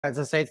As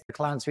I say to the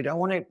clients, we don't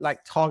want to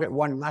like target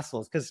one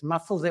muscle because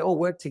muscles, they all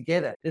work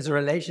together. There's a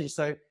relationship.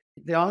 So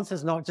the answer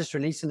is not just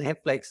releasing the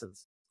hip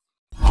flexors.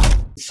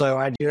 So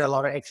I do a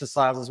lot of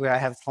exercises where I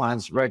have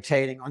clients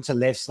rotating onto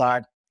left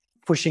side,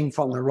 pushing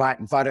from the right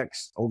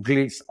buttocks or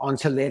glutes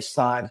onto left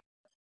side.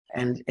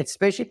 And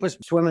especially for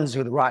swimmers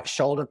with right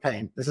shoulder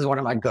pain, this is one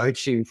of my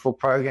go-to for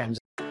programs.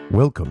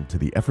 Welcome to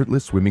the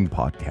Effortless Swimming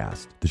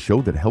Podcast, the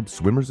show that helps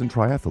swimmers and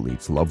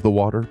triathletes love the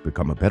water,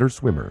 become a better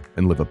swimmer,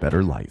 and live a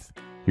better life.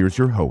 Here's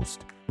your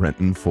host,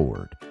 Brenton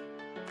Ford.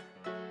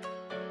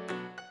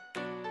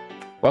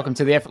 Welcome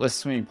to the Effortless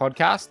Swimming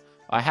Podcast.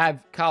 I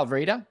have Carl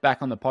Reeder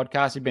back on the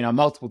podcast. You've been on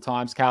multiple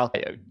times, Carl,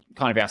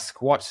 kind of our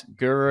squat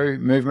guru,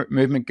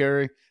 movement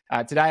guru.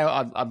 Today,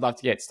 I'd love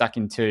to get stuck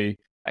into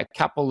a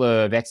couple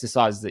of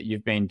exercises that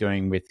you've been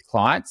doing with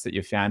clients that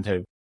you've found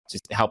to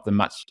just help them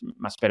much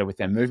better with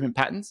their movement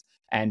patterns,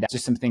 and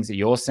just some things that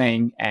you're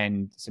seeing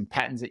and some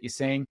patterns that you're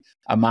seeing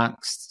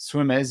amongst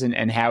swimmers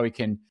and how we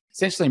can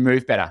essentially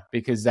move better,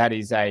 because that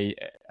is a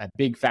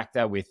big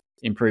factor with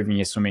improving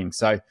your swimming.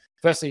 So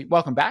firstly,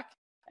 welcome back.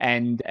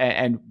 And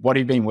what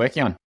have you been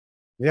working on?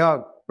 Yeah,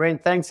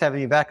 Brent, thanks for having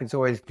me back. It's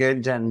always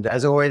good. And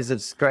as always,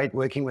 it's great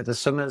working with the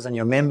swimmers and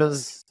your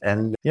members.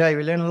 And yeah,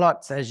 you learn a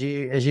lot as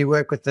you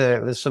work with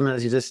the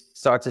swimmers. You just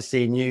start to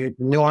see new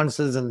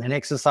nuances and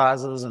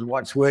exercises and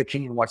what's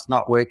working and what's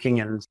not working,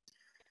 and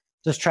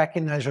just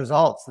tracking those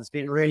results. It's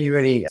been really,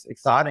 really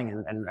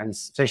exciting, and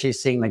especially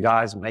seeing the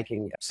guys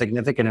making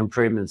significant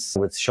improvements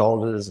with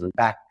shoulders and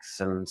backs,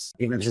 and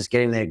even just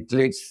getting their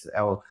glutes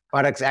or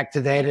buttocks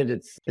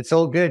activated. It's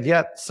all good.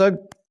 Yeah. So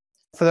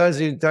for those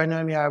who don't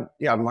know me,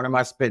 one of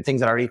my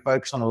things that I really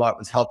focus on a lot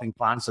was helping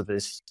clients with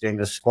this, doing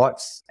the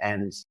squats.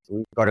 And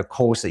we've got a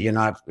course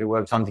that we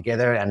worked on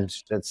together, and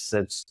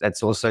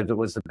that's also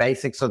was the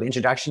basics of the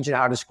introduction to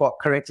how to squat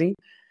correctly.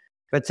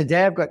 But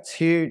today I've got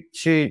two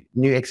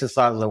new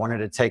exercises I wanted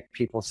to take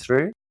people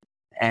through.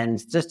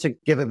 And just to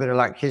give a bit of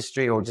like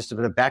history or just a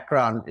bit of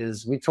background,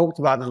 is we talked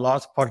about in the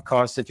last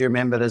podcast, if you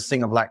remember, this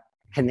thing of like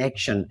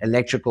connection,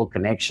 electrical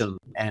connection.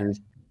 And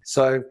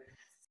so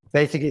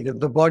basically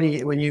the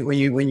body, when you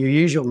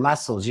use your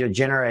muscles, you're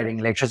generating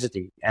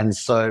electricity. And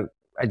so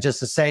just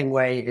the same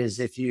way is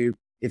if you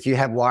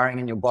have wiring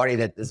in your body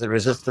that there's a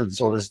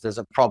resistance or there's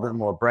a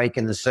problem or a break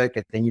in the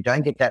circuit, then you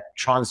don't get that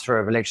transfer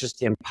of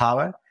electricity and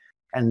power.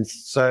 And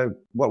so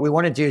what we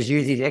want to do is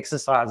use these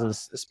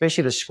exercises,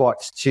 especially the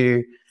squats,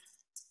 to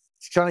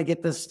try to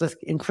get this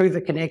improve the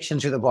connection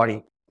to the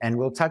body. And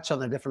we'll touch on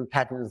the different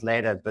patterns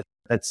later, but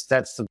that's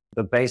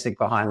the basic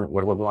behind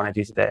what we want to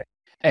do today.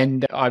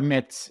 And I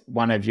met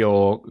one of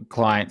your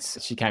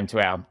clients. She came to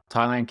our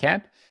Thailand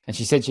camp, and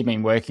she said she'd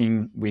been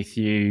working with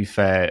you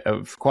for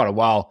quite a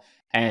while.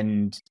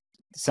 And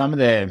some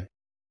of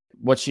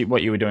what you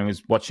were doing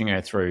was watching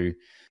her through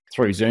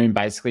Zoom,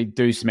 basically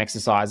do some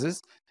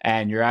exercises,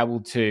 and you're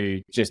able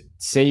to just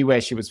see where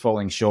she was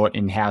falling short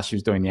in how she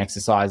was doing the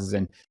exercises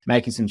and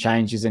making some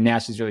changes. And now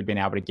she's really been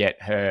able to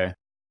get her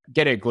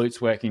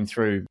glutes working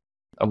through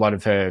a lot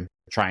of her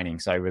training.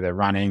 So with her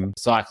running,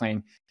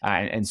 cycling,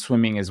 and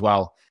swimming as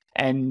well.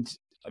 And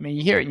I mean,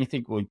 you hear it and you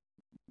think, well,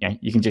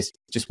 you can just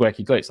work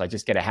your glutes, like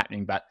just get it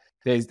happening. But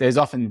there's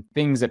often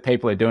things that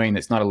people are doing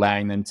that's not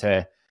allowing them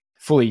to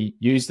fully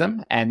use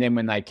them. And then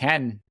when they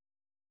can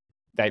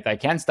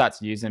start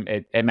to use them,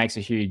 it makes a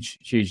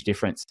huge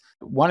difference.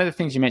 One of the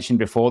things you mentioned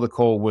before the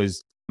call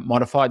was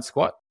modified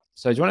squat.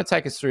 So do you want to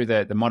take us through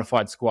the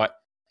modified squat,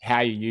 how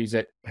you use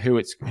it, who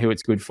it's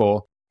good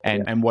for,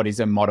 and what is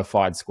a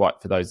modified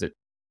squat for those that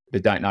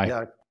don't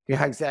know?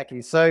 Yeah,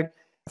 exactly. So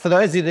for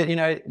those of you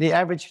that, the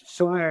average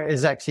swimmer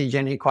is actually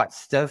generally quite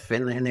stiff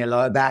in their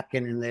lower back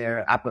and in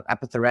their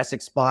upper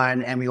thoracic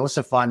spine. And we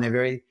also find they're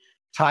very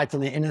tight in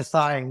the inner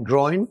thigh and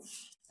groin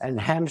and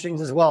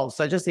hamstrings as well.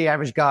 So just the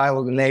average guy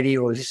or lady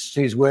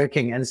who's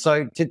working. And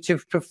so to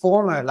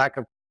perform a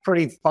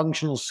pretty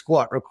functional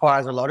squat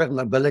requires a lot of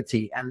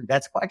mobility, and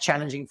that's quite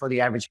challenging for the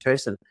average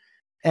person.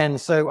 And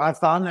so I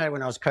found that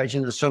when I was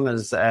coaching the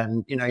swimmers,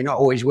 and you're not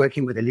always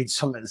working with elite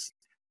swimmers.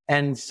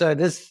 And so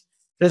this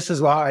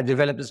is why I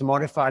developed this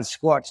modified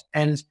squat.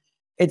 And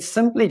it's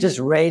simply just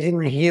raising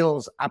the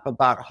heels up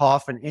about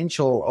half an inch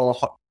or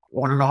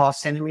 1.5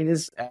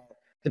 centimeters,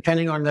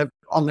 depending on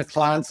the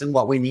clients and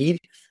what we need.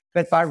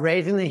 But by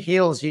raising the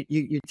heels,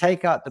 you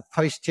take out the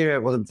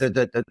posterior or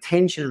the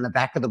tension in the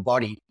back of the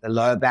body, the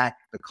lower back,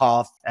 the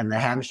calf, and the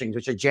hamstrings,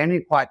 which are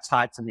generally quite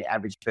tight in the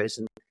average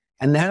person.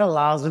 And that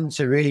allows them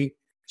to really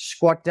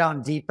squat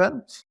down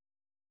deeper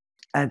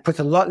and puts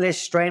a lot less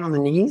strain on the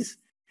knees.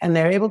 And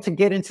they're able to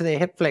get into their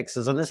hip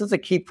flexors. And this is a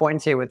key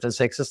point here with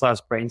this exercise,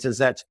 Brent, is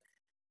that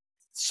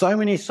so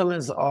many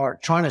swimmers are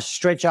trying to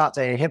stretch out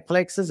their hip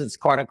flexors. It's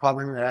quite a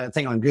common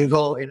thing on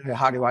Google,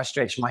 how do I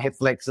stretch my hip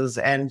flexors?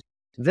 And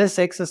this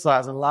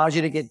exercise allows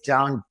you to get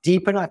down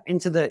deep enough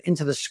into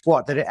the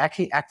squat that it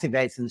actually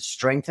activates and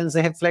strengthens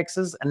the hip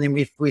flexors. And then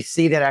we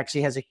see that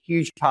actually has a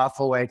huge,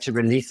 powerful way to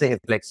release the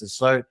hip flexors.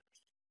 So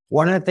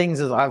one of the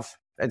things is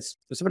it's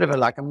sort of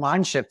a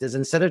mind shift, is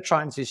instead of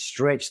trying to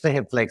stretch the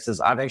hip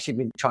flexors, I've actually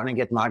been trying to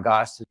get my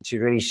guys to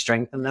really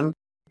strengthen them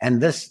And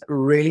this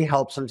really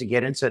helps them to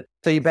get into it.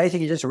 So you're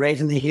basically just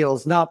raising the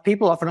heels. Now,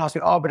 people often ask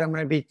me, but I'm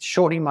going to be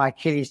shortening my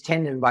Achilles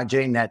tendon by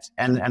doing that.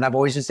 And I've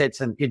always just said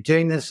to them, you're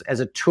doing this as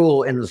a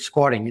tool in the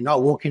squatting. You're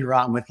not walking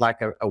around with like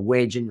a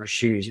wedge in your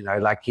shoes,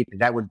 like keeping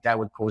that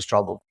would cause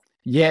trouble.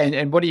 Yeah.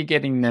 And what are you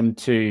getting them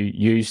to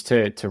use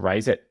to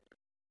raise it?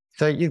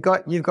 So you've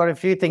got a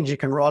few things. You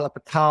can roll up a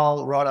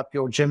towel, roll up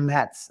your gym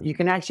mats. You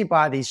can actually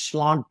buy these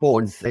slant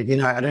boards that, I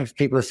don't know if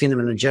people have seen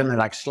them in the gym. They're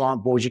like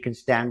slant boards you can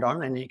stand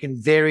on, and you can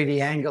vary the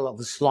angle of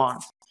the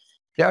slant.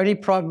 The only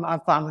problem I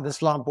find with the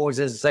slant boards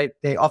is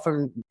they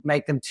often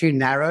make them too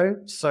narrow.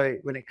 So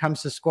when it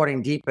comes to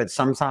squatting deep, it's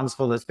sometimes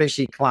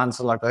especially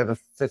clients are like over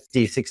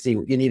 50, 60,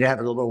 you need to have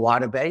a little bit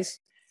wider base.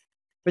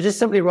 But just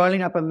simply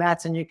rolling up a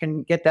mat, and you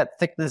can get that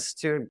thickness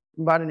to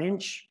about an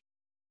inch.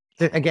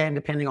 Again,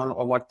 depending on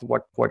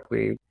what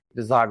we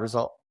desired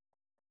result.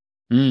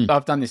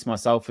 I've done this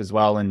myself as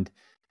well, and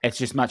it's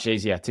just much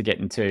easier to get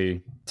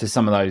into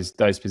some of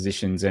those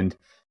positions. And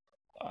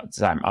I'd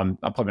say I'm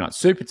probably not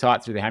super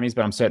tight through the hammies,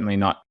 but I'm certainly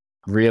not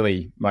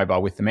really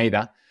mobile with them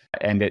either.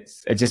 And it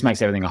just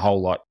makes everything a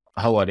whole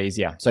lot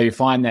easier. So you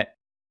find that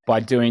by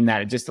doing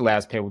that, it just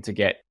allows people to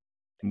get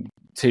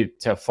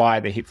to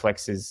fire the hip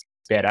flexors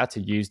better, to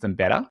use them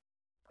better.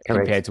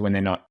 Correct. Compared to when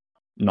they're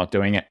not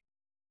doing it.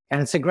 And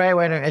it's a great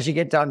way to, as you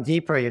get down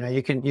deeper,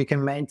 you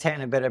can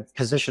maintain a better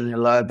position in your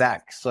lower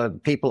back. So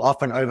people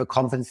often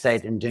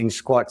overcompensate in doing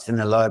squats in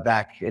the lower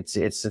back. It's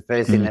the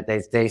first thing that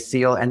they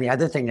feel. And the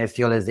other thing they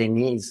feel is their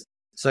knees.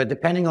 So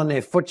depending on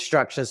their foot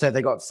structure, so if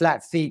they've got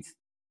flat feet,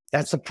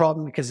 that's a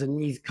problem because the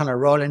knees kind of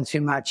roll in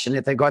too much. And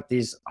if they've got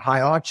these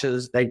high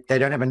arches, they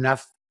don't have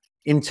enough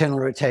internal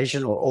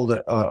rotation or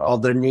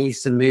the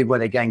knees to move where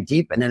they're going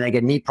deep, and then they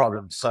get knee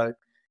problems. So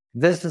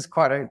this is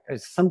quite a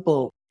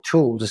simple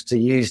tool just to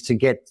use to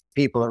get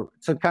people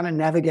to kind of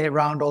navigate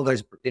around all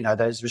those,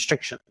 those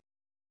restrictions.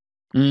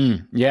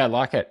 Yeah, I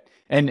like it.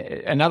 And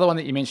another one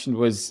that you mentioned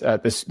was the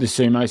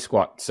sumo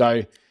squat.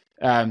 So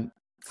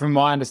from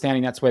my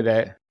understanding, that's where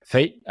the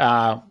feet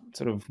are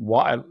sort of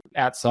wide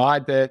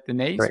outside the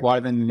knees, right.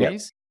 Wider than the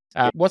knees.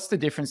 What's the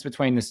difference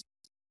between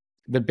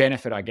the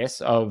benefit, I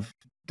guess, of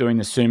doing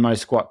the sumo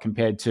squat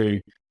compared to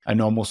a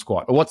normal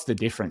squat? Or what's the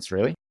difference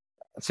really?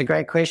 That's a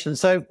great question.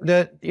 So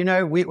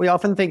we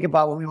often think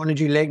about when we want to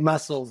do leg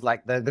muscles,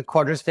 like the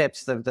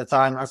quadriceps, the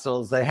thigh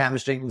muscles, the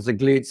hamstrings, the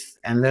glutes,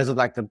 and those are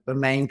like the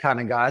main kind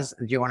of guys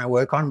that you want to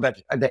work on.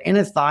 But the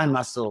inner thigh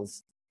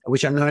muscles,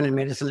 which are known in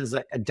medicine as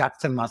the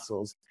adductor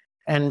muscles,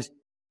 and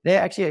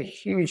they're actually a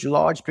huge,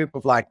 large group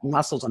of like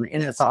muscles on the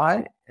inner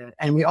thigh.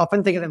 And we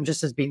often think of them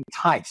just as being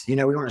tight. We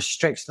want to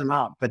stretch them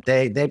out, but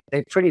they're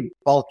pretty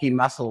bulky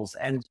muscles.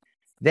 And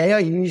they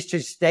are used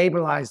to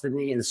stabilize the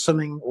knee in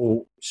swimming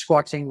or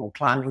squatting or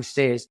climbing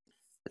stairs.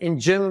 In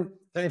gym, I don't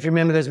know if you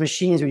remember those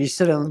machines where you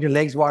sit on your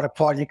legs wide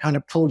apart and you kind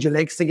of pulled your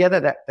legs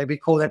together. We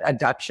call that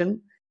adduction.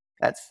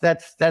 That's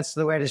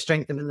the way to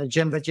strengthen in the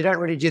gym, but you don't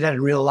really do that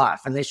in real life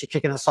unless you're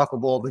kicking a soccer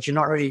ball, but you're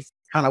not really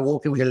kind of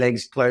walking with your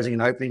legs closing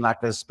and opening like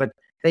this. But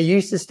they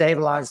used to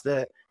stabilize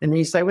the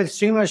knee. So with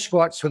sumo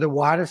squats, with a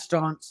wider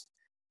stance,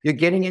 you're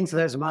getting into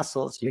those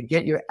muscles.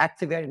 You're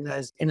activating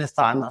those inner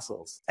thigh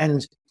muscles.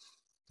 And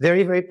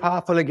very, very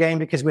powerful again,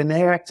 because when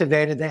they're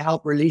activated, they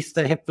help release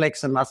the hip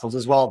flexor muscles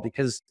as well,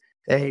 because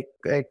they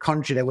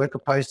work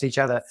opposed to each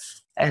other,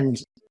 and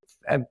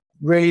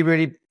really,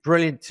 really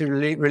brilliant to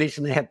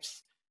releasing the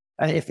hips.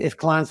 If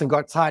clients have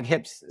got tight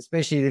hips,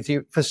 especially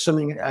for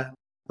swimming,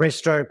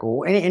 breaststroke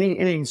or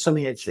any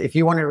swimming, if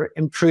you want to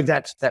improve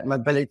that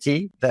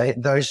mobility,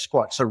 those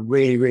squats are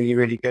really, really,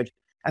 really good.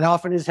 And I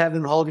often just have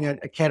them holding a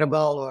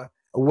kettlebell or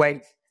a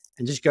weight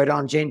and just go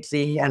down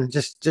gently and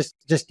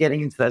just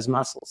getting into those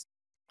muscles.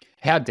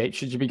 How deep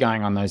should you be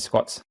going on those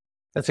squats?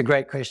 That's a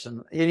great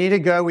question. You need to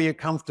go where you're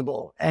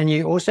comfortable. And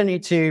you also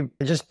need to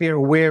just be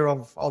aware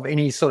of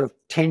any sort of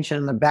tension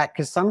in the back,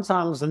 because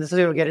sometimes, and this is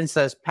where we get into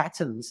those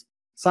patterns,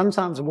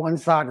 sometimes one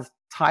side is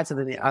tighter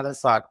than the other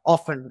side.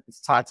 Often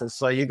it's tighter.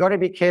 So you've got to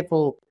be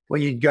careful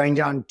when you're going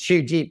down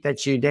too deep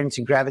that you then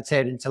to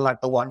gravitate into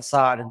like the one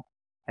side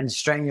and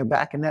strain your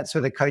back. And that's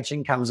where the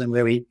coaching comes in,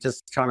 where we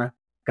just kind of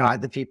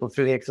guide the people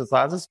through the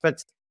exercises.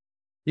 But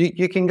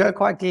you can go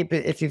quite deep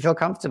if you feel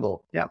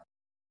comfortable. Yeah.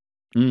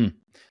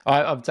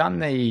 I've done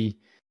the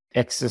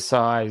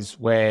exercise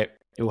where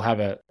you'll have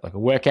a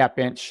workout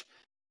bench,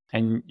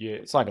 and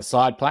it's like a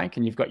side plank,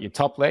 and you've got your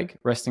top leg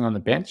resting on the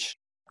bench,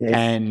 yes.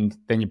 And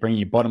then you bring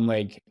your bottom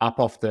leg up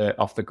off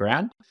the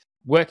ground,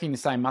 working the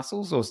same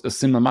muscles or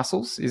similar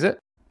muscles, is it?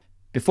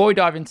 Before we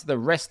dive into the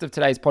rest of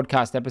today's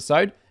podcast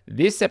episode,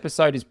 this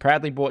episode is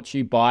proudly brought to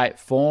you by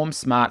Form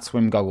Smart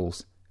Swim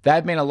Goggles.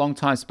 They've been a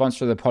long-time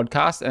sponsor of the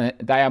podcast, and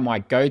they are my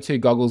go-to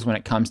goggles when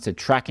it comes to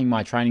tracking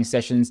my training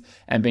sessions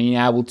and being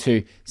able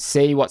to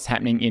see what's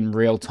happening in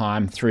real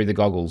time through the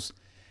goggles.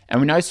 And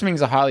we know swimming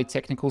is a highly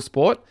technical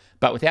sport,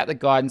 but without the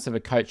guidance of a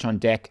coach on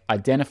deck,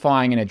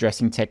 identifying and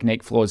addressing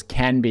technique flaws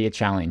can be a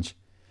challenge.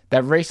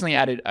 They've recently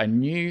added a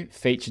new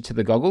feature to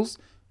the goggles,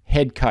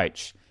 Head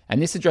Coach,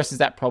 and this addresses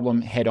that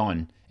problem head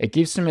on. It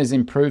gives swimmers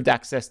improved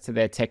access to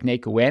their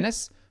technique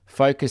awareness,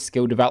 focus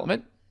skill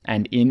development,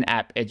 and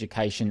in-app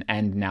education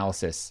and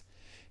analysis.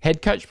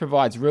 Head Coach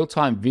provides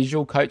real-time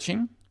visual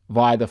coaching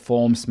via the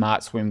Form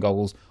Smart Swim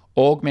Goggles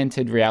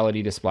augmented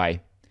reality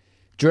display.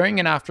 During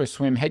and after a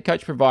swim, Head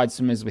Coach provides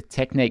swimmers with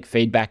technique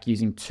feedback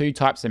using two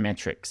types of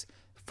metrics,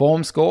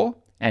 Form Score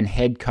and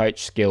Head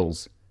Coach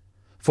Skills.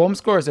 Form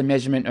Score is a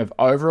measurement of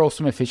overall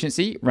swim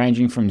efficiency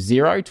ranging from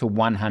 0 to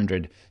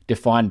 100,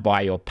 defined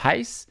by your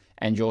pace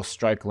and your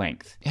stroke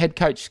length. Head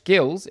Coach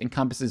Skills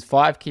encompasses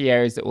 5 key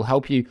areas that will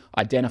help you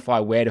identify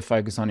where to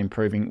focus on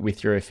improving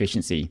with your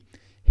efficiency: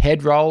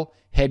 head roll,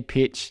 head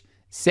pitch,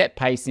 set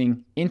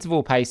pacing,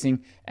 interval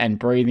pacing, and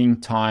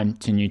breathing time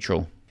to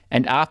neutral.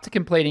 And after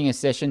completing a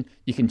session,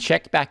 you can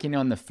check back in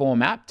on the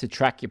Form app to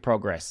track your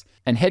progress.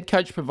 And Head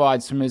Coach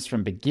provides swimmers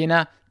from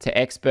beginner to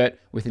expert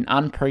with an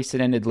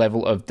unprecedented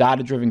level of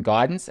data-driven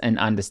guidance and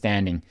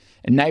understanding,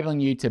 enabling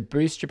you to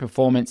boost your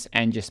performance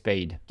and your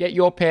speed. Get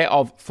your pair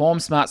of Form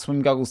Smart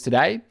Swim Goggles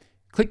today.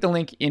 Click the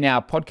link in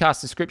our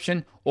podcast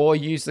description or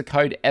use the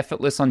code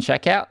EFFORTLESS on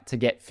checkout to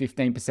get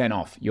 15%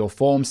 off your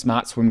Form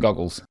Smart Swim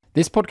Goggles.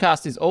 This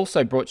podcast is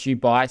also brought to you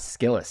by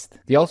Skillest,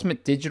 the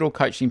ultimate digital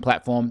coaching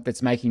platform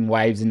that's making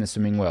waves in the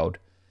swimming world.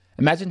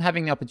 Imagine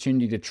having the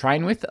opportunity to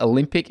train with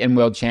Olympic and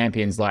world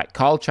champions like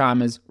Kyle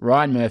Chalmers,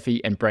 Ryan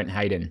Murphy, and Brent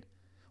Hayden.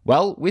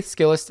 Well, with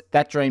Skillest,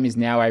 that dream is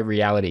now a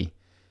reality.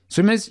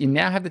 Swimmers, you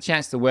now have the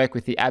chance to work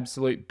with the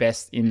absolute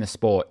best in the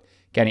sport,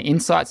 gaining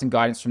insights and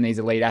guidance from these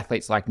elite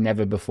athletes like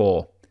never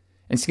before.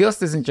 And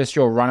Skillest isn't just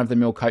your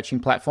run-of-the-mill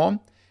coaching platform,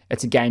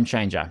 it's a game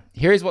changer.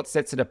 Here is what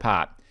sets it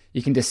apart.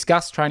 You can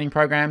discuss training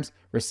programs,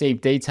 receive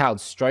detailed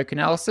stroke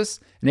analysis,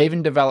 and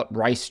even develop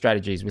race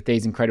strategies with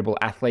these incredible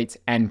athletes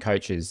and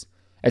coaches.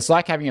 It's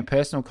like having a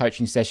personal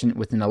coaching session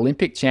with an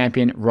Olympic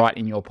champion right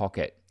in your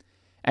pocket.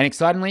 And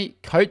excitingly,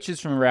 coaches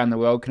from around the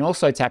world can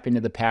also tap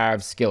into the power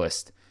of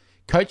Skillest.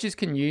 Coaches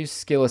can use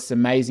Skillest's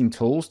amazing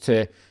tools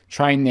to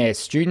train their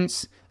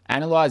students,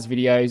 analyze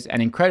videos,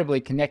 and incredibly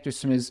connect with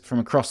swimmers from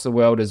across the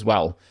world as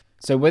well.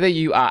 So whether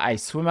you are a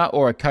swimmer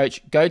or a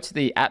coach, go to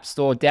the App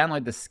Store,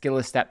 download the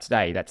Skillest app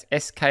today. That's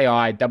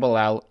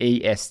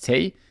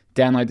Skillest.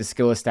 Download the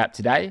Skillest app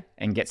today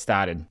and get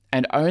started.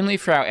 And only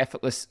for our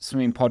Effortless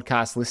Swimming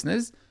podcast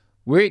listeners,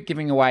 we're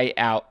giving away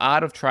our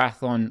Art of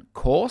Triathlon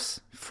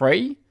course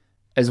free,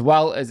 as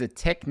well as a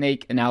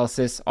technique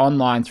analysis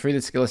online through the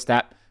Skillest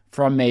app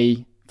from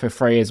me for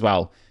free as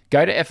well.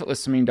 Go to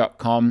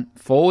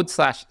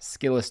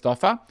effortlessswimming.com/Skillest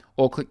offer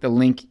or click the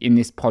link in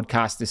this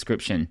podcast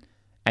description.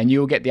 And you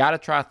will get the Art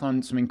of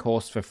Triathlon swimming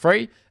course for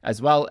free,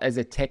 as well as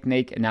a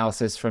technique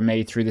analysis from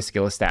me through the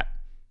Skillest app.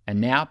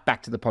 And now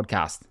back to the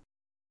podcast.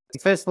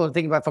 First of all,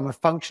 think about from a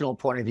functional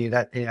point of view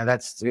that, we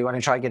want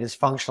to try to get as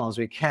functional as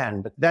we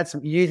can, but that's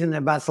using the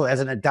muscle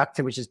as an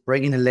adductor, which is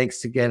bringing the legs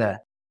together.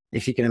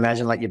 If you can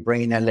imagine, like you're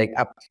bringing that leg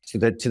up to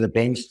the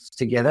bench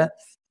together.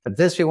 But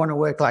this, we want to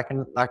work like in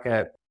an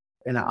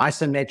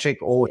isometric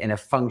or in a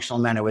functional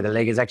manner where the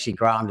leg is actually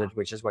grounded,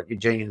 which is what you're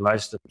doing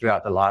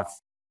throughout the life.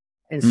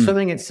 In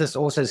swimming, it's just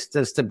also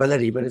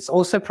stability, but it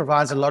also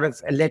provides a lot of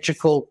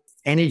electrical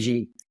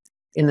energy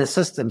in the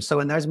system. So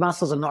when those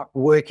muscles are not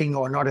working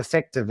or not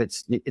effective,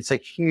 it's a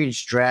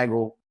huge drag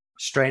or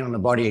strain on the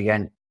body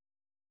again.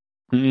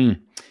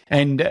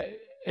 And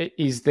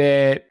is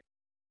there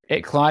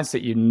clients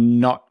that you're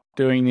not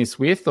doing this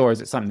with, or is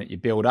it something that you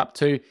build up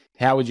to?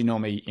 How would you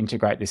normally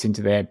integrate this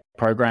into their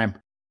program?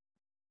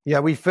 Yeah,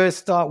 we first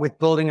start with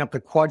building up the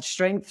quad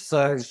strength,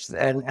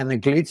 and the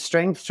glute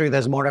strength through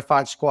those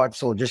modified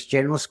squats or just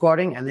general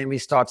squatting, and then we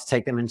start to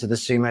take them into the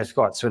sumo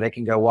squats where they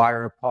can go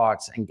wider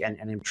apart and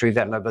improve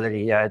that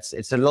mobility. Yeah,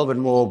 it's a little bit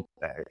more.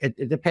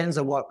 It depends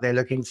on what they're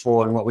looking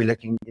for and what we're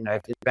looking.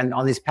 If it's been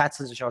on these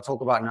patterns, which I'll talk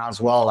about now as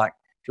well. Like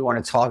if you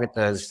want to target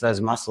those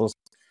muscles,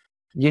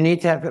 you need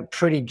to have a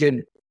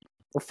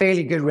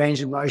fairly good range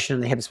of motion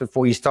in the hips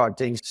before you start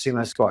doing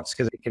sumo squats,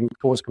 because it can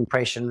cause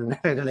compression.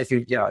 And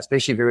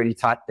especially if you're really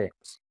tight there.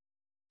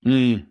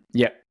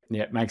 Yeah,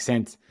 makes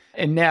sense.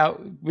 And now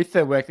with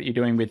the work that you're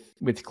doing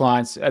with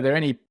clients, are there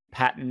any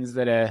patterns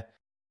that are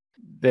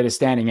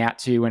standing out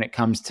to you when it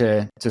comes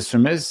to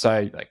swimmers?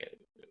 So like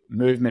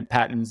movement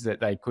patterns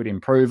that they could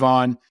improve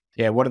on?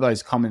 Yeah, what are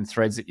those common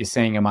threads that you're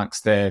seeing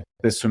amongst the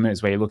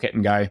swimmers where you look at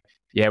and go,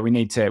 yeah, we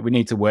need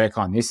to work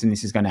on this, and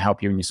this is going to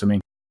help you in your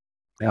swimming?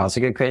 Yeah, that's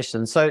a good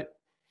question. So,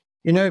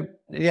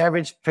 the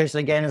average person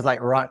again is like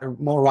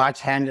more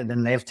right-handed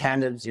than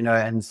left-handed,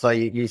 and so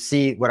you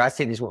see what I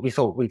said is what we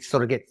thought we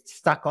sort of get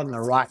stuck on the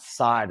right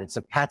side. It's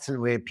a pattern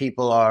where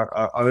people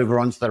are over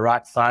onto the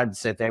right side.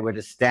 So if they were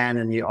to stand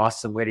and you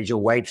ask them, where did your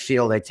weight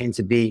feel? They tend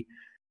to be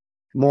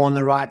more on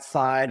the right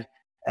side,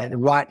 and the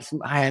right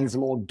hand's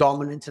more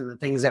dominant in the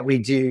things that we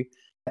do.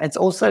 It's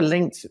also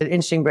linked,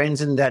 interesting,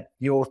 Brendan, that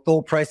your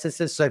thought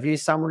processes. So if you're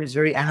someone who's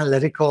very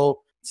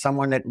analytical,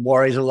 someone that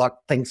worries a lot,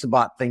 thinks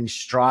about things,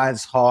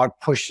 strives hard,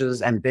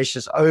 pushes,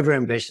 ambitious,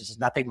 over-ambitious. There's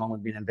nothing wrong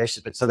with being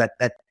ambitious, but so that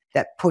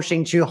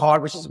pushing too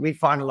hard, which is we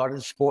find a lot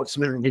of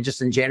sportsmen and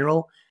just in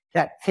general,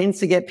 that tends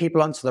to get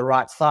people onto the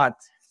right side.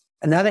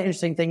 Another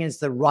interesting thing is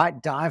the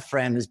right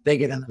diaphragm is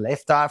bigger than the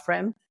left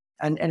diaphragm.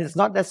 And that's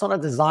not a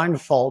design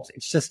fault.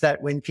 It's just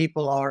that when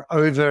people are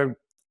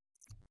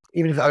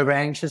even if they're over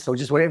anxious or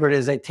just whatever it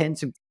is, they tend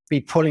to be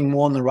pulling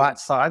more on the right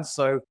side.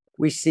 So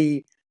we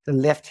see the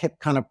left hip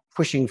kind of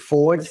pushing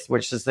forwards,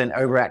 which is then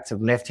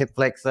overactive left hip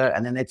flexor.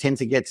 And then they tend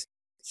to get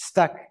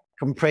stuck,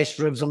 compressed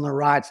ribs on the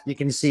right. You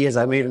can see as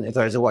I move, if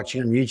those are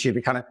watching on YouTube,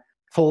 it kind of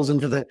pulls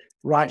into the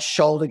right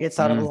shoulder, gets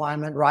out of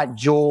alignment, right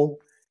jaw.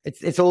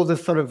 It's all the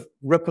sort of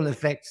ripple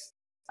effects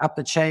up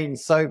the chain.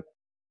 So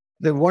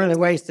one of the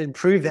ways to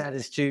improve that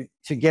is to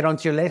get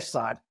onto your left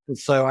side. And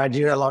so I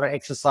do a lot of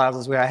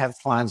exercises where I have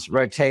clients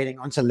rotating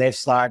onto left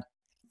side,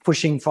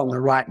 pushing from the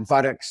right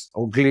buttocks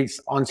or glutes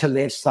onto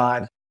left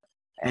side.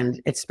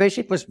 And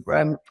especially for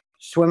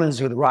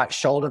swimmers with right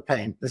shoulder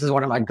pain, this is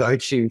one of my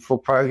go-to for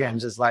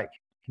programs, is like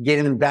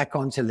getting them back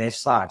onto left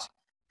side.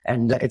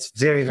 And it's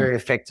very, very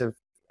effective.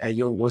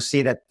 We'll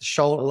see that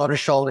a lot of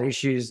shoulder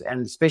issues,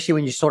 and especially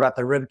when you sort out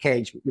the rib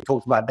cage, we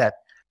talked about that,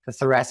 the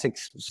thoracic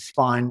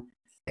spine.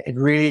 It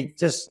really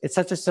it's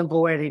such a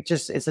simple way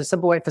it's a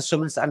simple way for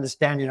swimmers to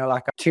understand,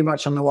 like too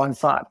much on the one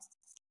side.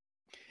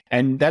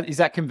 And is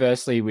that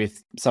conversely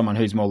with someone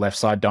who's more left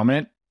side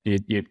dominant?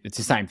 It's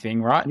the same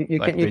thing, right? You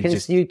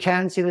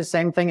can see the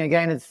same thing.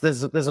 Again,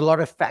 there's a lot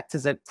of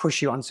factors that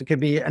push you on. So it could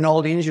be an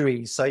old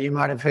injury. So you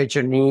might have hurt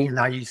your knee and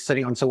now you're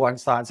sitting onto one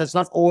side. So it's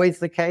not always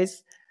the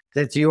case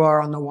that you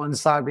are on the one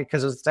side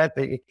because of that.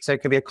 So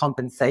it could be a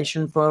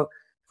compensation for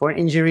an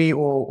injury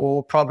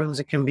or problems.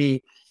 It can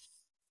be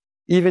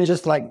even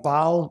just like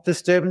bowel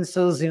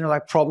disturbances,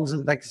 like problems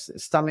in like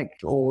stomach,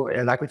 or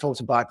like we talked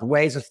about,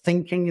 ways of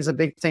thinking is a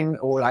big thing.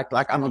 Or like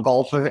I'm a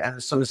golfer,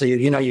 and so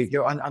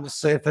you're on the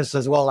surface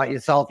as well, like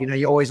yourself.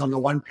 You're always on the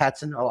one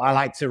pattern. Or I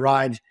like to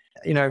ride,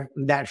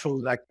 natural,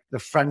 like the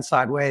front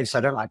side waves. So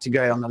I don't like to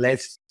go on the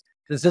left.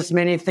 There's just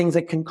many things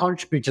that can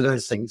contribute to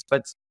those things,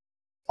 but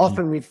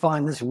often we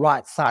find this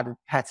right-sided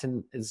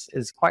pattern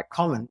is quite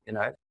common,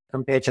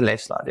 compared to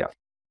left side. Yeah.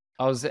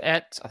 I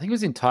think it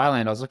was in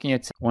Thailand. I was looking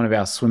at one of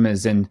our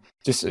swimmers, and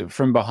just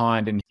from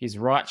behind, and his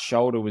right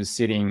shoulder was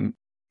sitting,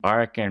 I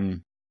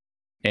reckon,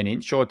 an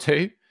inch or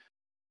two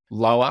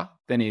lower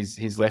than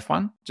his left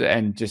one.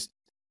 And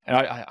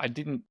I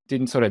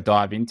didn't sort of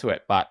dive into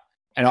it, but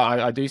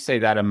I do see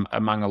that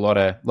among a lot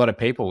of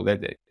people,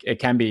 that it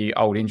can be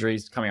old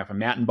injuries coming off a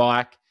mountain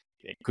bike.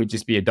 It could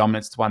just be a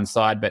dominance to one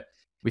side, but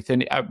with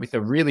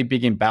a really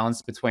big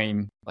imbalance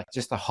between like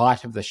just the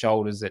height of the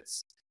shoulders,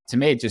 to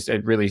me,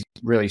 it really,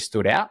 really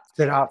stood out.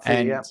 Stood out for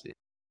you,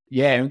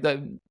 yeah.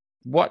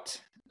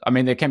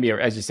 There can be,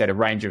 as you said, a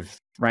range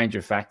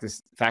of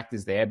factors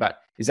there,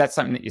 but is that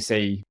something that you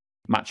see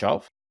much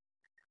of?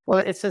 Well,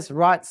 it's this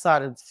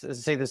right-sided,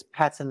 see this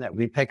pattern that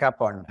we pick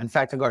up on. In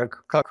fact, I've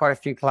got quite a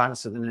few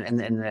clients in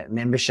the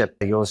membership,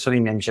 your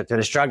swimming membership, that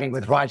are struggling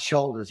with right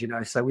shoulders,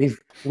 So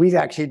we've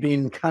actually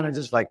been kind of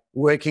just like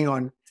working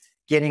on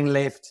getting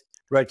left,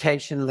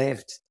 rotation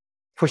left,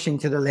 pushing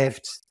to the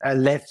left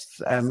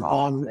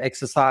arm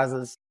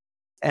exercises.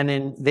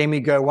 And then we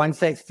go, once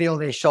they feel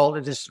their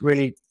shoulder just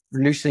really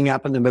loosening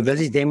up in the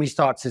mobility, then we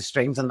start to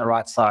strengthen the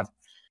right side.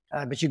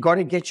 But you've got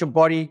to get your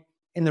body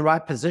in the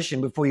right position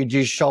before you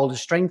do shoulder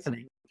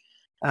strengthening.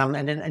 And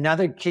then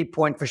another key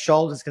point for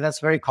shoulders, because that's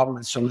very common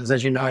in swimmers,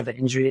 as you know, the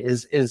injury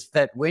is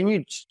that when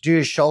you do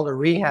a shoulder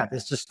rehab,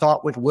 is to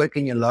start with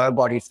working your lower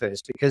body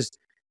first,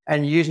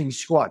 and using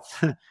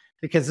squats,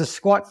 because the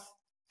squats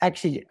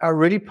actually are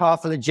really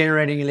powerful at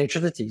generating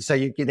electricity. So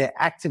they're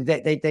active, they're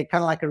kind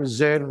of like a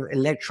reserve of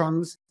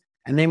electrons.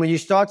 And then when you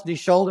start to do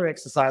shoulder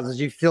exercises,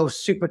 you feel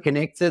super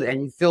connected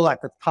and you feel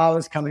like the power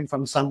is coming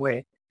from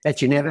somewhere that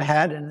you never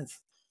had.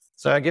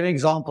 So I give an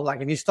example,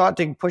 like if you start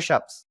doing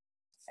push-ups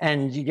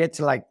and you get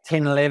to like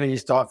 10, 11, you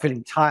start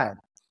feeling tired.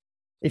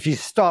 If you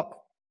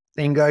stop,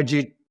 then go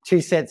do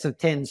 2 sets of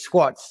 10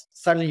 squats,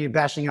 suddenly you're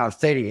bashing out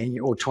 30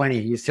 or 20,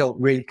 you feel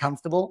really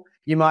comfortable.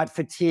 You might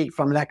fatigue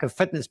from lack of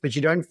fitness, but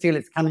you don't feel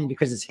it's coming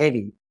because it's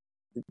heavy.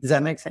 Does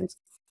that make sense?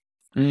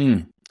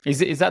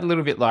 Is that a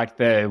little bit like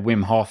the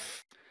Wim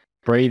Hof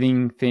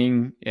breathing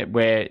thing?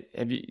 Where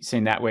have you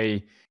seen that, where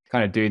you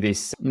kind of do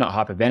this, not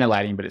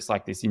hyperventilating, but it's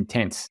like this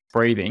intense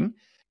breathing,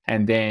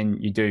 and then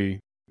you do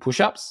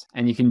push-ups,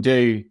 and you can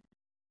do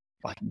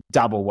like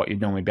double what you'd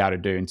normally be able to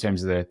do in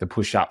terms of the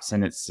push-ups,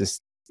 and it's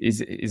just is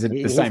it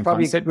the same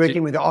probably concept?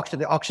 Working with the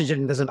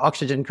oxygen, there's an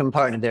oxygen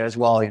component there as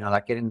well,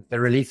 like getting the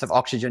release of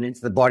oxygen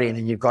into the body, and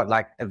then you've got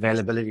like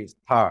availability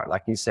of power,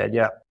 like you said.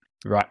 Yeah.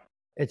 Right.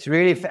 It's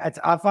really,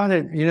 I find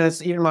it,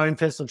 it's even my own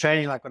personal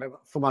training, like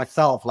for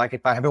myself, like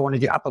if I ever want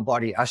to do upper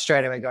body, I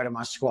straight away go to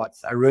my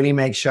squats. I really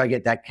make sure I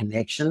get that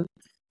connection,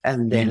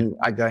 and then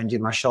I go and do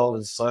my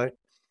shoulders. So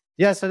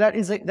yeah, so that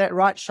is that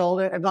right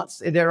shoulder.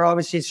 There are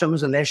obviously some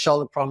with left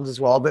shoulder problems as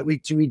well, but we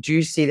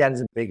do see that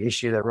as a big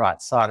issue, the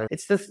right side.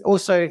 It's this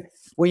also,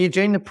 when you're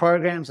doing the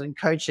programs and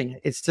coaching,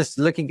 it's just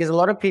looking, because a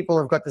lot of people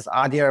have got this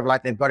idea of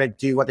like they've got to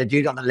do what they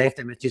do on the left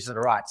and do to the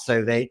right.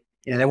 So they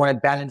want to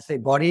balance their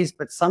bodies,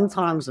 but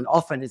sometimes and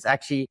often it's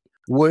actually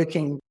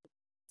working,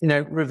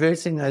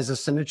 reversing those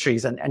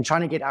asymmetries and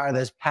trying to get out of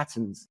those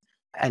patterns.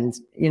 And,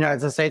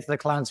 as I say to the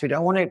clients, we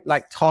don't want to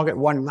like target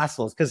one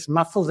muscle because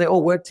muscles, they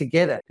all work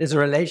together. There's a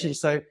relationship.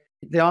 So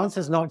the answer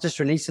is not just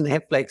releasing the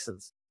hip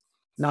flexors.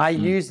 Now I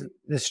use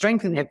the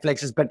strength in the hip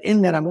flexors, but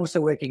in that I'm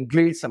also working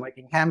glutes, I'm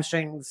working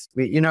hamstrings.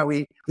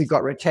 We've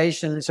got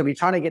rotation. So we're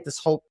trying to get this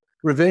whole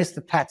reverse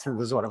the pattern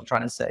is what I'm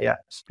trying to say. Yeah.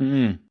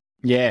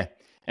 Yeah.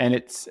 And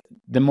it's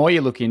the more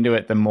you look into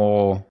it, the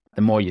more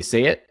you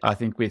see it, I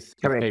think, with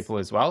people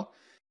as well.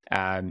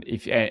 And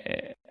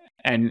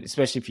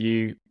especially if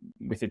you,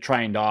 with a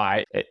trained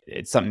eye,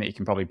 it's something that you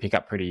can probably pick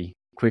up pretty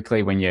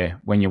quickly when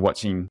you're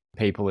watching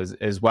people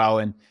as well.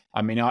 And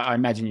I mean, I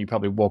imagine you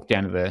probably walk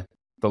down to the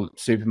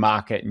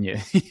supermarket and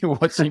you're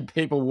watching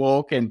people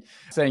walk and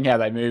seeing how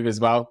they move as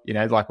well.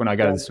 Like when I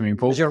go to the swimming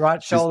pool. Your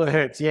right shoulder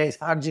hurts. Yes.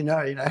 How did you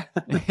know?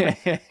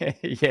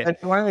 Yeah. And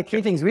one of the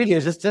key things we do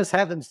is just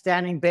have them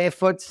standing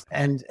barefoot,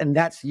 and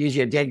that's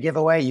usually a dead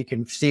giveaway. You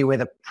can see where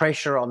the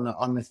pressure on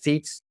the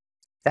feet,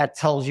 that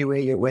tells you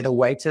where the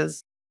weight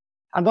is.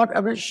 I'm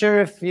not sure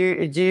if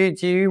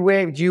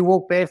do you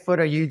walk barefoot?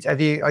 Are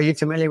you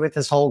familiar with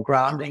this whole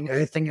grounding,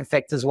 earthing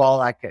effect as well?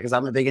 Like, because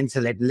I'm a big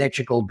into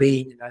electrical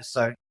being,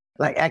 so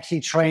like actually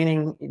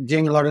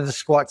doing a lot of the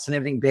squats and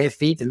everything bare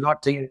feet and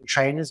not doing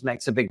trainers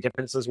makes a big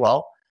difference as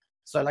well.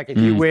 So like if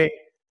you wear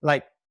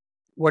like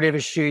whatever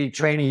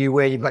trainer you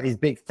wear, you've got these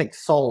big thick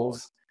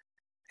soles,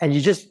 and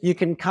you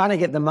can kind of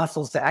get the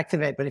muscles to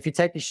activate. But if you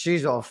take your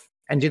shoes off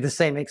and do the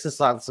same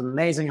exercise, it's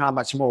amazing how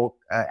much more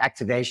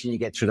activation you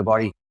get through the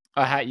body.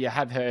 You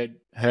have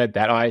heard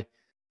that.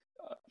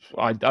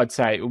 I'd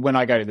say when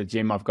I go to the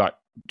gym, I've got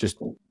just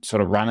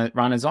sort of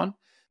runners on,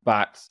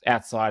 but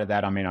outside of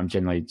that, I mean, I'm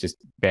generally just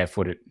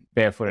barefoot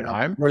at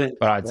home. Brilliant.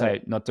 But I'd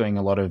say not doing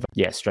a lot of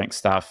strength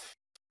stuff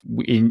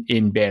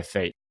in bare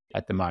feet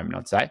at the moment,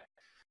 I'd say.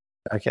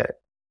 Okay.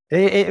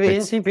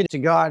 It's simply to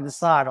go on the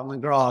side on the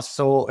grass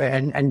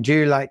and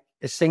do like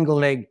a single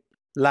leg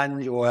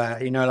lunge or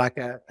like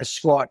a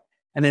squat,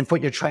 and then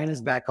put your trainers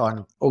back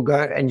on, or go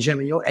and gym,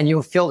 and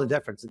you'll feel the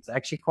difference. It's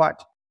actually quite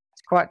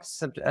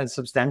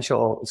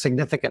substantial,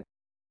 significant.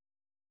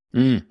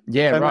 Yeah, so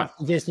right. I'm not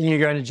suggesting you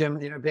go to the gym,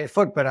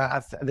 barefoot,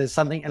 but there's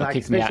something like,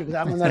 especially because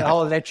I'm on that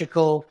whole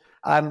electrical.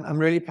 I'm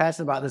really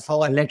passionate about this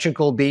whole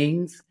electrical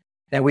beings,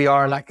 that we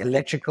are like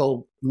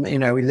electrical. We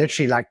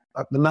literally like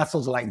the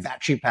muscles are like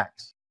battery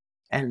packs,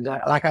 and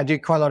like I do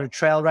quite a lot of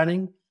trail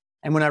running.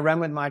 And when I run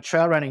with my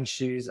trail running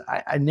shoes,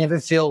 I never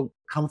feel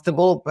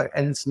comfortable,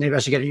 and it's maybe I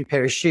should get a new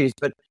pair of shoes.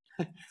 But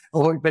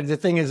the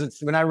thing is,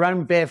 it's when I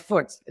run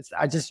barefoot,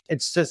 I mean,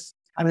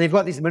 they've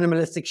got these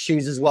minimalistic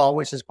shoes as well,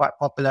 which is quite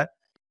popular.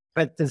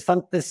 But there's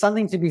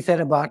something to be said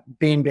about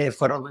being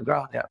barefoot on the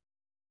ground.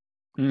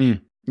 Yeah.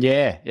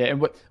 Yeah.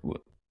 And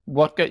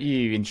what got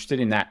you interested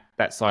in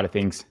that side of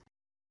things?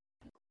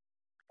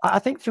 I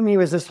think for me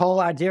was this whole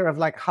idea of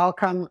like, how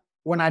come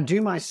when I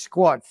do my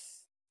squats,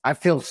 I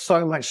feel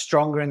so much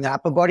stronger in the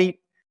upper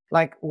body?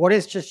 Like, what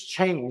has just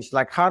changed?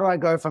 Like, how do I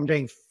go from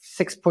doing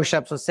 6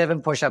 push-ups or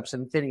 7 push-ups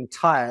and feeling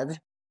tired,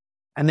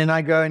 and then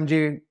I go and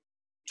do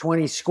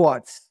 20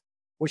 squats,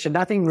 which are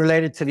nothing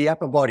related to the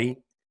upper body,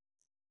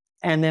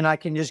 and then I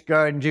can just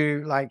go and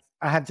do I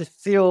have to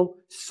feel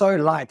so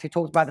light. We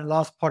talked about in the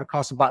last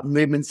podcast about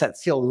movements that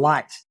feel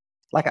light.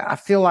 Like I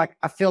feel like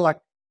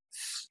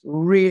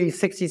really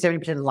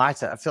 60-70%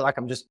 lighter. I feel like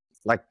I'm just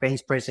like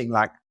bench pressing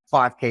like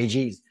 5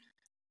 kgs.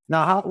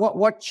 Now,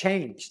 what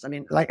changed? I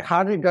mean, like,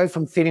 how did it go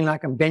from feeling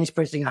like I'm bench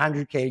pressing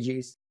 100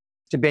 kgs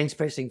to bench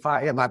pressing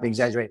 5? I might be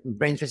exaggerating.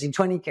 Bench pressing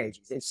 20 kgs.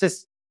 It's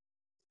just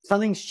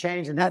something's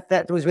changed, and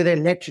that was where the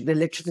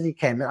electricity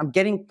came. I'm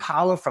getting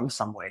power from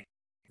somewhere.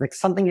 Like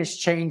something has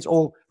changed,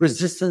 or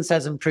resistance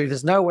has improved.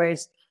 There's no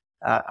ways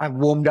I've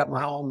warmed up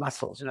my own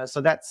muscles, So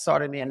that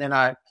started me, and then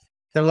I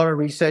did a lot of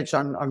research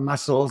on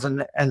muscles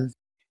and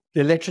the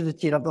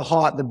electricity of the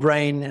heart, the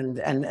brain,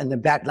 and the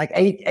back. Like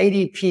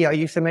ADP, are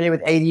you familiar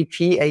with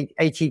ADP?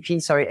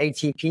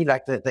 ATP,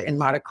 like the in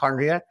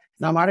mitochondria.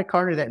 Now,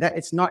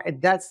 mitochondria,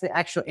 that's the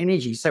actual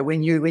energy. So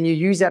when you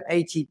use that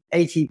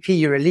ATP,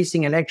 you're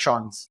releasing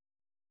electrons.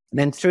 And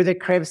then through the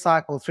Krebs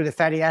cycle, through the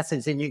fatty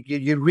acids, and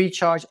you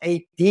recharge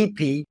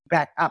ADP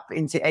back up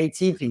into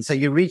ATP. So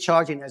you're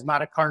recharging those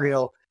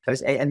mitochondrial,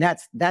 and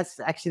that's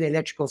actually the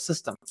electrical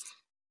system.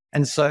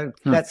 And so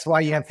that's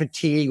why you have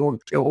fatigue or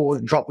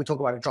drop. We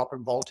talk about a drop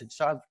in voltage.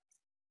 So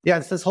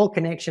it's this whole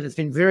connection. It's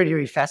been very,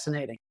 very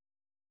fascinating.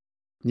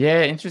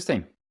 Yeah,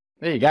 interesting.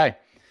 There you go.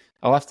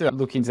 I'll have to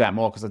look into that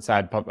more, because I'd say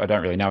I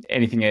don't really know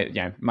anything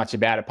much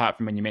about it, apart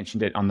from when you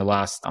mentioned it on the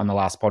last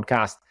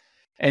podcast.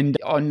 And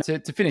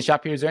to finish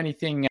up here, is there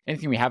anything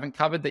we haven't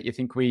covered that you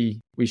think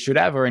we should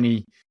have, or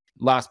any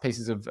last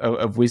pieces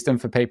of wisdom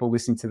for people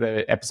listening to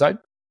the episode?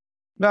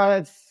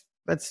 No,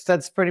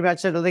 that's pretty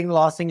much it. I think the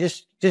last thing,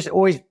 just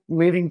always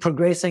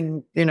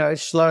progressing,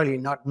 slowly,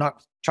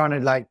 not trying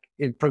to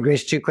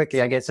progress too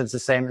quickly. I guess it's the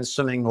same as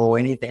swimming or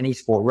any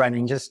sport,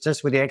 running.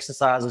 Just with the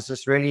exercises,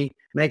 just really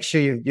make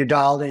sure you're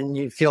dialed in.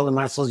 You feel the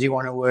muscles you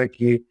want to work.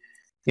 You're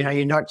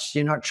not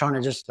trying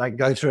to just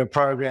go through a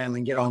program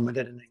and get on with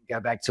it and then go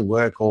back to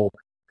work, or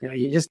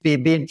you just be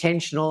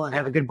intentional and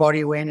have a good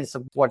body awareness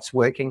of what's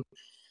working.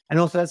 And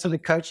also that sort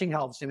of coaching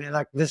helps. I mean,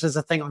 like this is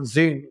a thing on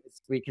Zoom.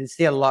 We can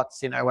see a lot,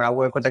 when I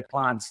work with the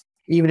clients,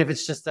 even if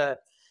it's just a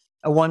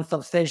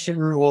one-stop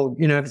session or,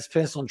 if it's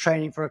personal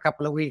training for a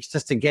couple of weeks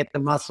just to get the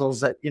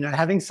muscles that,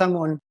 having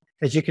someone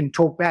that you can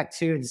talk back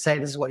to and say,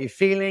 this is what you're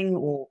feeling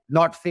or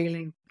not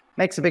feeling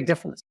makes a big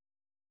difference.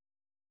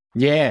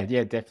 Yeah,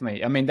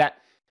 definitely. I mean,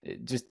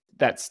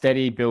 that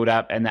steady build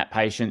up and that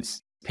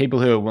patience, people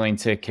who are willing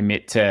to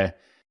commit to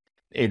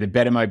either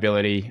better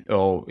mobility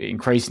or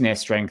increasing their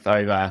strength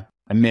over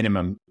a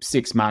minimum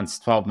 6 months,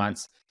 12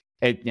 months,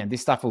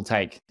 this stuff will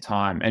take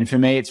time. And for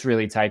me, it's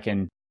really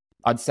taken,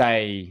 I'd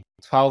say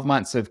 12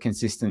 months of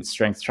consistent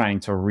strength training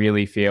to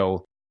really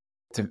feel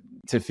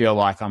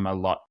like I'm a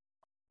lot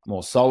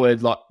more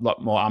solid, lot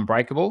more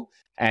unbreakable.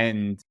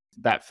 And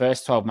that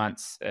first 12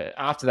 months,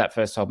 after that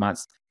first 12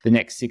 months, the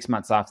next 6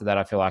 months after that,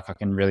 I feel like I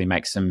can really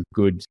make some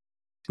good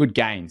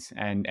gains,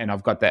 and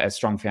I've got that a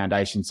strong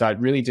foundation. So it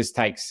really just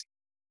takes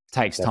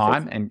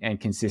time and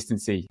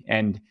consistency.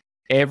 And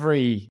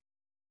every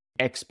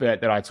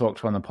expert that I talk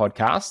to on the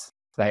podcast,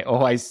 they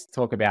always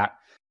talk about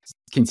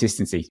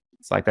consistency.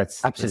 It's like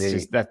that's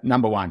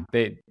number one.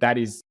 That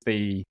is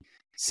the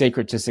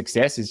secret to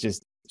success, is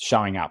just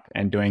showing up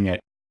and doing it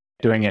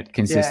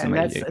consistently.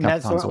 Yeah, and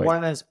that's one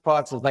of those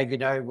parts of, like,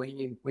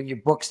 when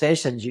you book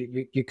sessions,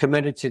 you're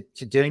committed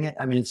to doing it.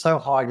 I mean, it's so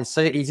hard. It's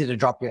so easy to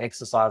drop your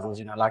exercises.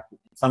 Like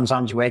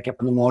sometimes you wake up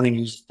in the morning,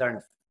 you just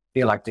don't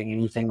feel like doing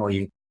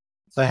anything,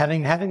 so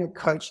having a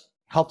coach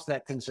helps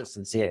that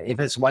consistency. If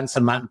it's once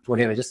a month,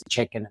 whatever, just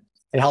check in.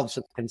 It helps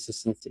with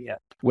consistency. Yeah.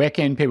 Where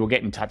can people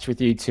get in touch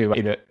with you to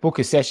either book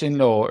a session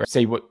or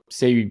see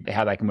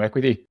how they can work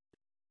with you?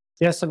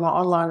 Yeah, so my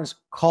online is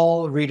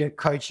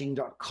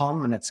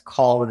carlreedercoaching.com, and it's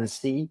Carl with a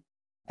C.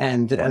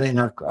 And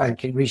then I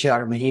can reach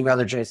out. My email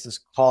address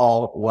is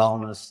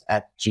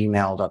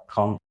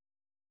carlwellness@gmail.com.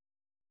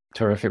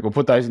 Terrific. We'll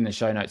put those in the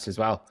show notes as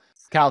well.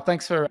 Carl,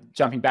 thanks for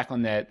jumping back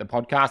on the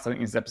podcast. I think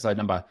this is episode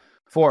number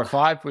 4 or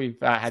 5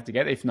 we've had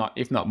together, if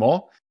not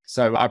more.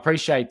 So I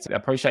appreciate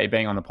you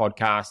being on the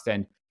podcast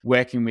and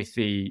working with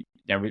with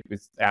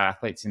our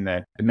athletes in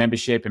the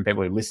membership and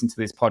people who listen to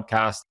this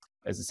podcast.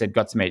 As I said,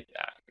 got to meet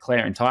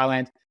Claire in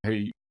Thailand,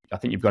 who I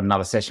think you've got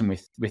another session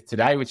with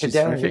today, which is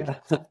terrific.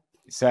 Yeah.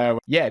 So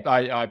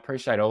I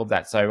appreciate all of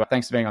that. So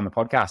thanks for being on the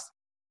podcast.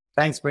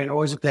 Thanks, Brent.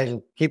 Always a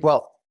pleasure. Keep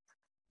well.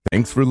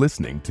 Thanks for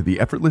listening to the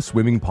Effortless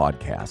Swimming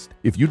Podcast.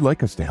 If you'd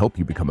like us to help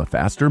you become a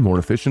faster, more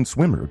efficient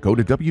swimmer, go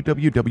to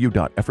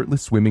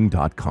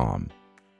www.effortlessswimming.com.